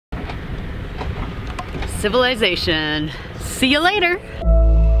civilization. See you later.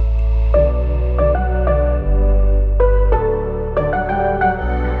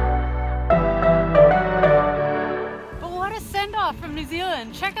 From New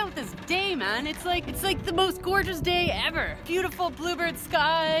Zealand. Check out this day, man. It's like the most gorgeous day ever. Beautiful bluebird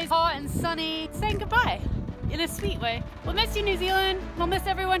skies, hot and sunny. Saying goodbye in a sweet way. We'll miss you, New Zealand. We'll miss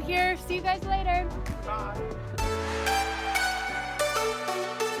everyone here. See you guys later. Bye.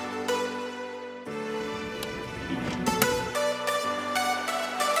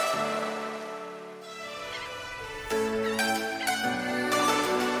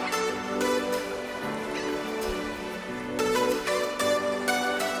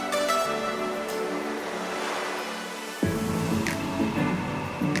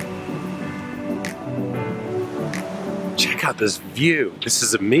 Check out this view. This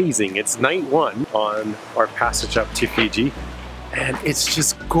is amazing. It's night one on our passage up to Fiji, and it's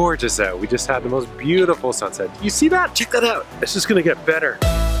just gorgeous out. We just had the most beautiful sunset. You see that? Check that out. It's just gonna get better.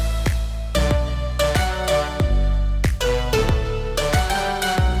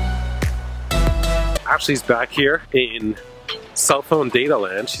 Ashley's back here in cell phone data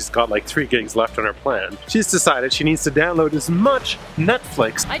land. She's got like 3 gigs left on her plan. She's decided she needs to download as much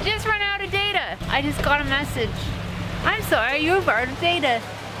Netflix. I just ran out of data. I just got a message. I'm sorry, you were out of data.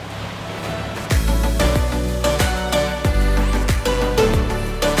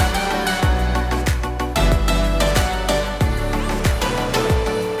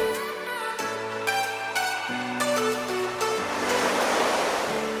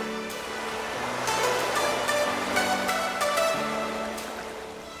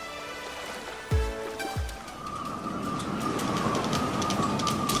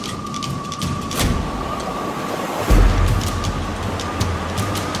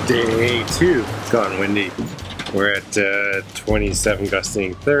 Day 2. It's gotten windy. We're at 27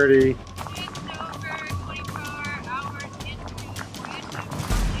 gusting 30.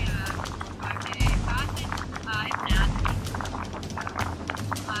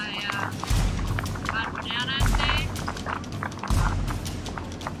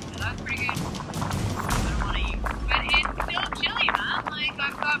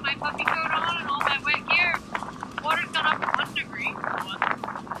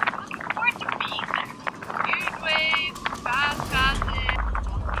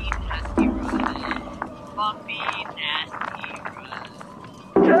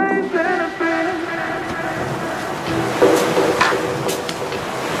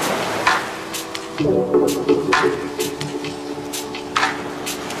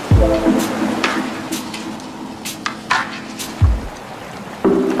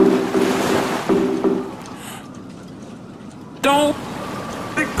 Don't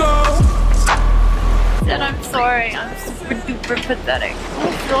go. Said I'm sorry. I'm super duper pathetic.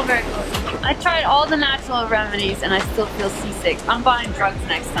 I feel very good. I tried all the natural remedies and I still feel seasick. I'm buying drugs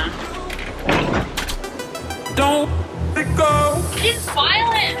next time. Don't go. It's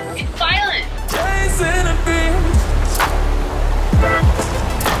violent. It's violent. Chasing a beat.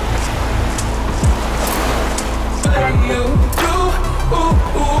 You do. Ooh,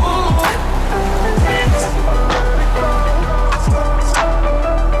 ooh.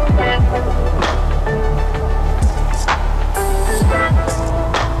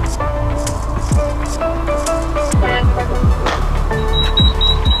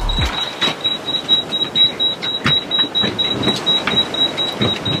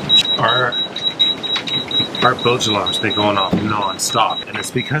 Our bilge alarm's been going off non-stop, and it's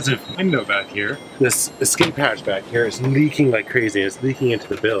because of window back here. This escape hatch back here is leaking like crazy. It's leaking into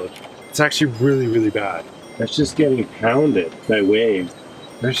the bilge. It's actually really, really bad. It's just getting pounded by waves.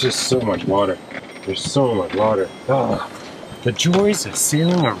 There's just so much water. There's so much water. Oh, the joys of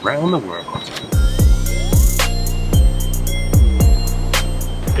sailing around the world.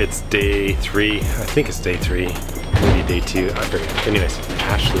 It's day 3. I think it's day 3. Maybe day 2. I forget. Anyways,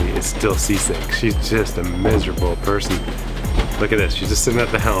 Ashley is still seasick. She's just a miserable person. Look at this. She's just sitting at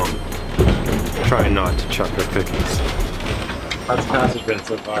the helm, trying not to chuck her cookies. How's the passage been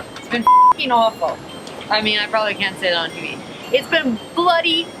so far? It's been f***ing awful. I mean, I probably can't say that on TV. It's been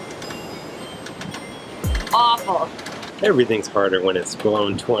bloody awful. Everything's harder when it's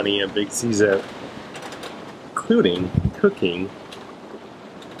below 20 and big seas out, including cooking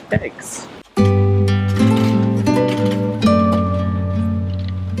eggs.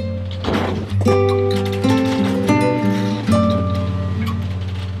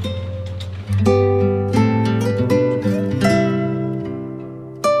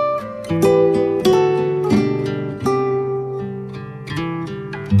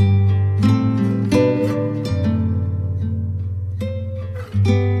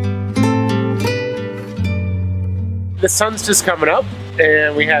 the sun's just coming up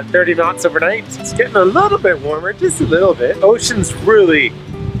and we had 30 knots overnight. It's getting a little bit warmer, just a little bit. Ocean's really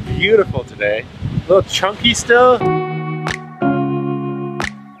beautiful today. A little chunky still.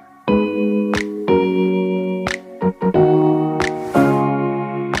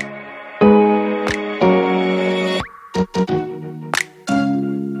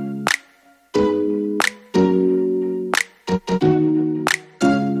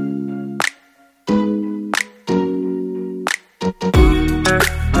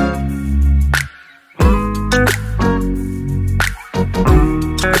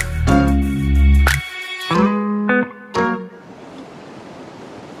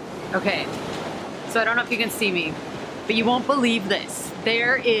 Okay, so I don't know if you can see me, but you won't believe this.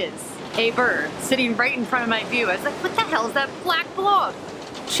 There is a bird sitting right in front of my view. I was like, what the hell is that black blob?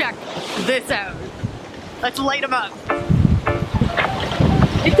 Check this out. Let's light him up.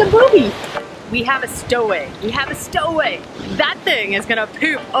 It's a booby. We have a stowaway. We have a stowaway. That thing is gonna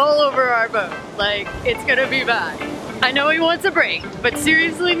poop all over our boat. Like, it's gonna be bad. I know he wants a break, but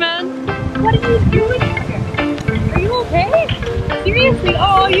seriously, man, what are you doing here? Are you okay? Seriously?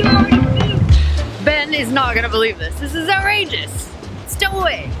 Oh, you already pooped. Ben is not gonna believe this. This is outrageous.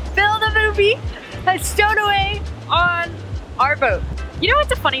 Stowaway. Bill the booby has stowed away on our boat. You know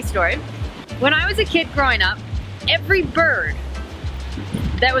what's a funny story? When I was a kid growing up, every bird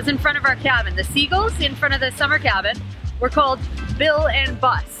that was in front of our cabin, the seagulls in front of the summer cabin, were called Bill and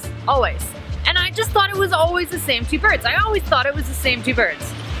Bus, always. And I just thought it was always the same two birds. I always thought it was the same two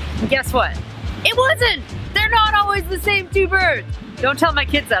birds. And guess what? It wasn't! They're not always the same two birds. Don't tell my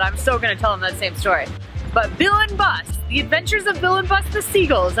kids that, I'm still gonna tell them that same story. But Bill and Bus, the adventures of Bill and Bus the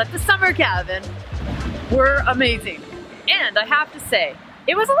seagulls at the summer cabin were amazing. And I have to say,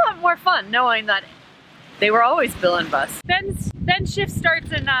 it was a lot more fun knowing that they were always Bill and Bus. Ben's shift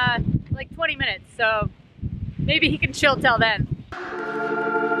starts in like 20 minutes, so maybe he can chill till then.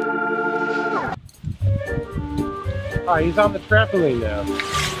 Oh, he's on the trampoline now.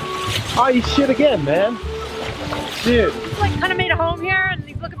 Oh, you shit again, man. Dude. He's like kind of made a home here and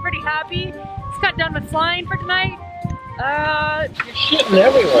he's looking pretty happy. He's got done with flying for tonight. You're shitting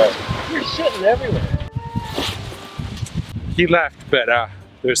everywhere. You're shitting everywhere. He left, but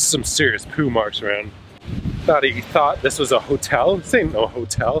there's some serious poo marks around. He thought this was a hotel. This ain't no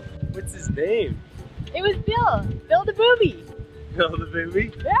hotel. What's his name? It was Bill. Bill the booby. Bill the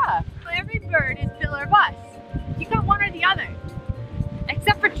booby? Yeah. Every bird is Bill or Bus. You got one or the other.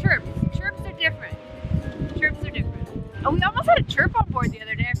 Except for chirps. Chirps are different. Chirps are different. Oh, we almost had a chirp on board the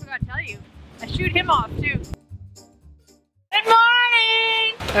other day. I forgot to tell you. I shoot him off too. Good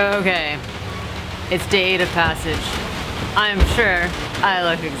morning! Okay. It's day 8 of passage. I'm sure I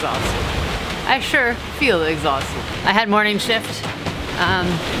look exhausted. I sure feel exhausted. I had morning shift.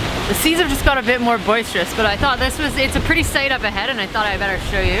 The seas have just got a bit more boisterous, but I thought it's a pretty sight up ahead and I thought I better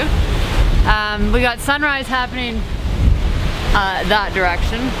show you. We got sunrise happening that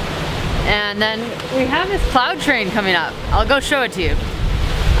direction. And then we have this cloud train coming up. I'll go show it to you.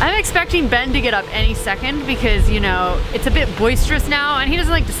 I'm expecting Ben to get up any second because, you know, it's a bit boisterous now and he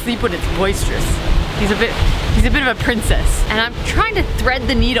doesn't like to sleep when it's boisterous. He's a bit of a princess. And I'm trying to thread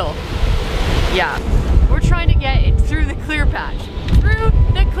the needle. Yeah, we're trying to get it through the clear patch. Through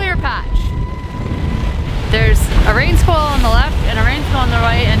the clear patch. There's a rain squall on the left and a rain squall on the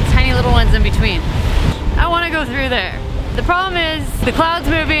right and tiny little ones in between. I want to go through there. The problem is the cloud's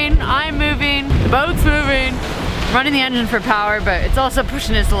moving, I'm moving, the boat's moving. I'm running the engine for power, but it's also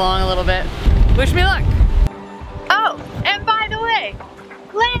pushing us along a little bit. Wish me luck. Oh, and by the way,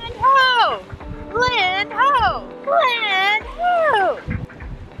 land ho! Land ho! Land ho!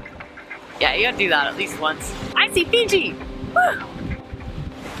 Yeah, you gotta do that at least once. I see Fiji! Woo!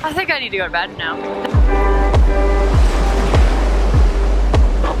 I think I need to go to bed now.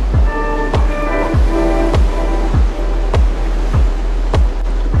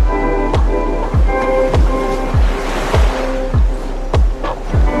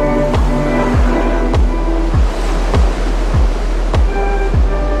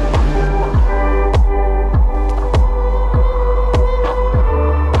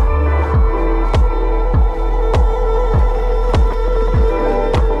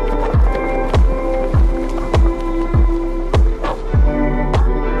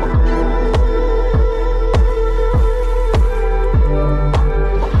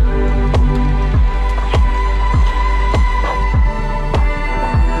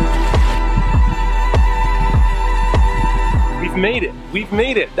 We've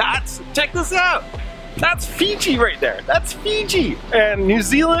made it. Check this out. That's Fiji right there. That's Fiji. And New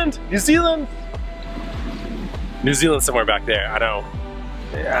Zealand somewhere back there. I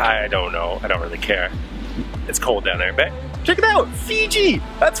don't know. I don't really care. It's cold down there, but check it out, Fiji!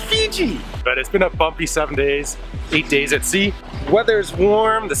 That's Fiji! But it's been a bumpy 7 days, 8 days at sea. Weather's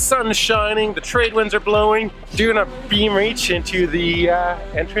warm, the sun's shining, the trade winds are blowing. Doing a beam reach into the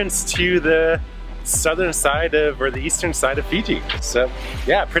entrance to the southern side of, or the eastern side of Fiji. So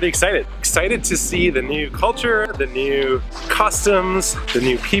yeah, pretty excited. Excited to see the new culture, the new customs, the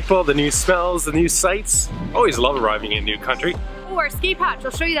new people, the new smells, the new sights. Always love arriving in a new country. Oh, our escape hatch,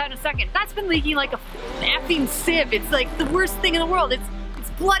 I'll show you that in a second. That's been leaking like a effing sieve. It's like the worst thing in the world. It's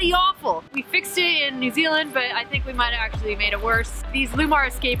bloody awful. We fixed it in New Zealand, but I think we might have actually made it worse. These Lumar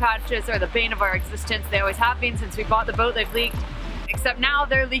escape hatches are the bane of our existence. They always have been since we bought the boat. They've leaked, except now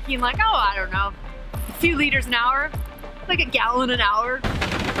they're leaking like, oh, I don't know, a few liters an hour, like a gallon an hour.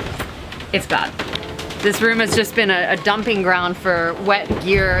 It's bad. This room has just been a dumping ground for wet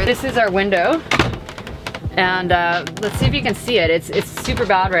gear. This is our window. And let's see if you can see it. It's super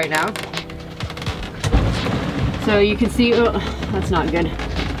bad right now. So you can see, oh, that's not good.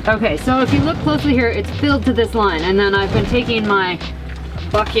 Okay, so if you look closely here, it's filled to this line. And then I've been taking my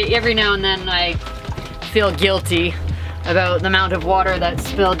bucket every now and then. I feel guilty about the amount of water that's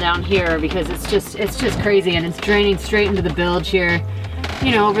spilled down here because it's just crazy, and it's draining straight into the bilge here,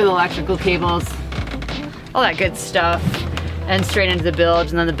 you know, over the electrical cables, all that good stuff, and straight into the bilge,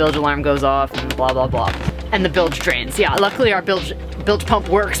 and then the bilge alarm goes off and blah blah blah, and the bilge drains. Yeah, luckily our bilge pump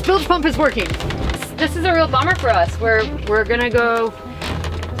works. Bilge pump is working. This is a real bummer for us. We're gonna go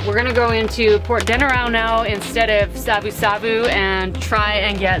into Port Denarau now instead of Sabu Sabu and try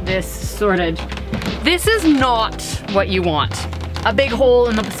and get this sorted. This is not what you want. A big hole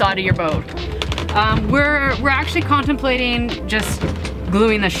in the side of your boat. We're actually contemplating just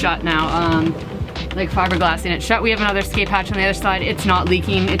gluing this shut now, like fiberglassing it shut. We have another escape hatch on the other side. It's not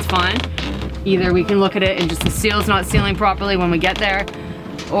leaking, it's fine. Either we can look at it and just the seal's not sealing properly when we get there,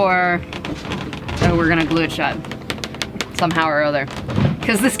 or we're gonna glue it shut somehow or other.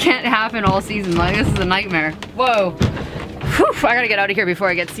 Because this can't happen all season. Like, this is a nightmare. Whoa. Whew, I gotta get out of here before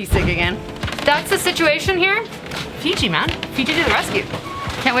I get seasick again. That's the situation here. Fiji, man. Fiji to the rescue.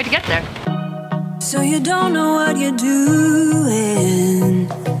 Can't wait to get there. So you don't know what you're doing,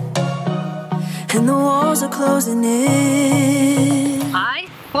 and the walls are closing in. I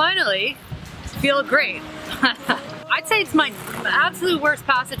finally feel great. I'd say it's my absolute worst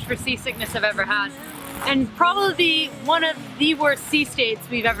passage for seasickness I've ever had. And probably one of the worst sea states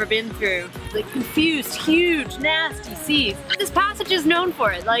we've ever been through. Like confused, huge, nasty seas. This passage is known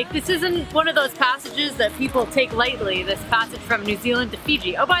for it. Like, this isn't one of those passages that people take lightly, this passage from New Zealand to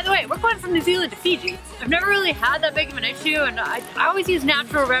Fiji. Oh, by the way, we're going from New Zealand to Fiji. I've never really had that big of an issue, and I always use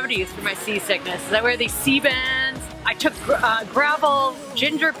natural remedies for my seasickness. I wear these sea bands. I took gravel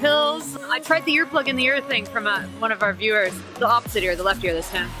ginger pills. I tried the earplug in the ear thing from one of our viewers. The opposite ear, the left ear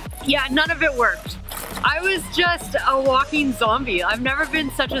this time. Yeah, none of it worked. I was just a walking zombie. I've never been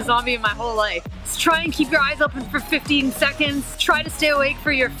such a zombie in my whole life. Just try and keep your eyes open for 15 seconds. Try to stay awake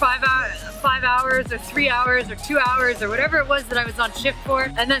for your 5 hours or 3 hours or 2 hours or whatever it was that I was on shift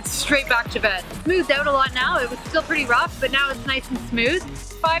for, and then straight back to bed. Smoothed out a lot now. It was still pretty rough, but now it's nice and smooth.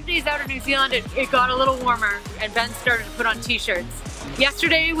 5 days out of New Zealand, it got a little warmer, and Ben started to put on t-shirts.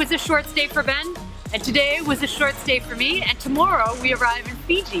 Yesterday was a short stay for Ben, and today was a short stay for me, and tomorrow we arrive in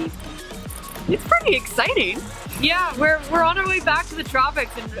Fiji. It's pretty exciting. Yeah, we're on our way back to the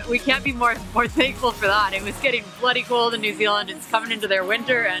tropics, and we can't be more thankful for that. It was getting bloody cold in New Zealand. It's coming into their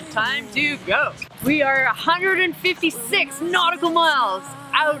winter, and time to go. We are 156 nautical miles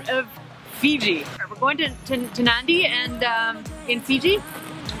out of Fiji. We're going to Nandi and in Fiji,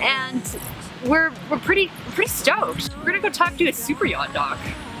 and we're pretty stoked. We're gonna go talk to a super yacht dock.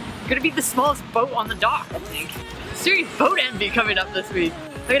 We're gonna be the smallest boat on the dock, I think. Serious boat envy coming up this week.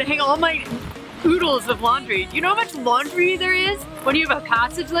 I'm gonna hang all my oodles of laundry. Do you know how much laundry there is when you have a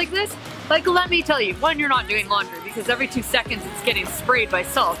passage like this? Like, let me tell you, 1, you're not doing laundry because every 2 seconds it's getting sprayed by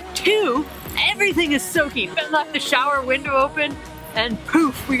salt. 2, everything is soaking. Ben left the shower window open and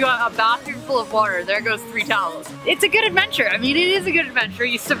poof, we got a bathroom full of water. There goes 3 towels. It's a good adventure. I mean, it is a good adventure.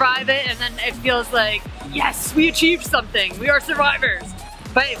 You survive it and then it feels like, yes, we achieved something. We are survivors.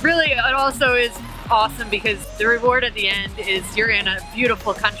 But really, it also is awesome because the reward at the end is you're in a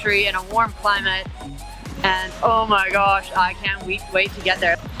beautiful country in a warm climate, and oh my gosh, I can't wait to get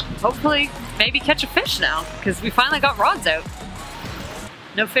there. Hopefully, maybe catch a fish now because we finally got rods out.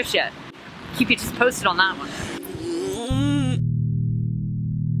 No fish yet. Keep you just posted on that one.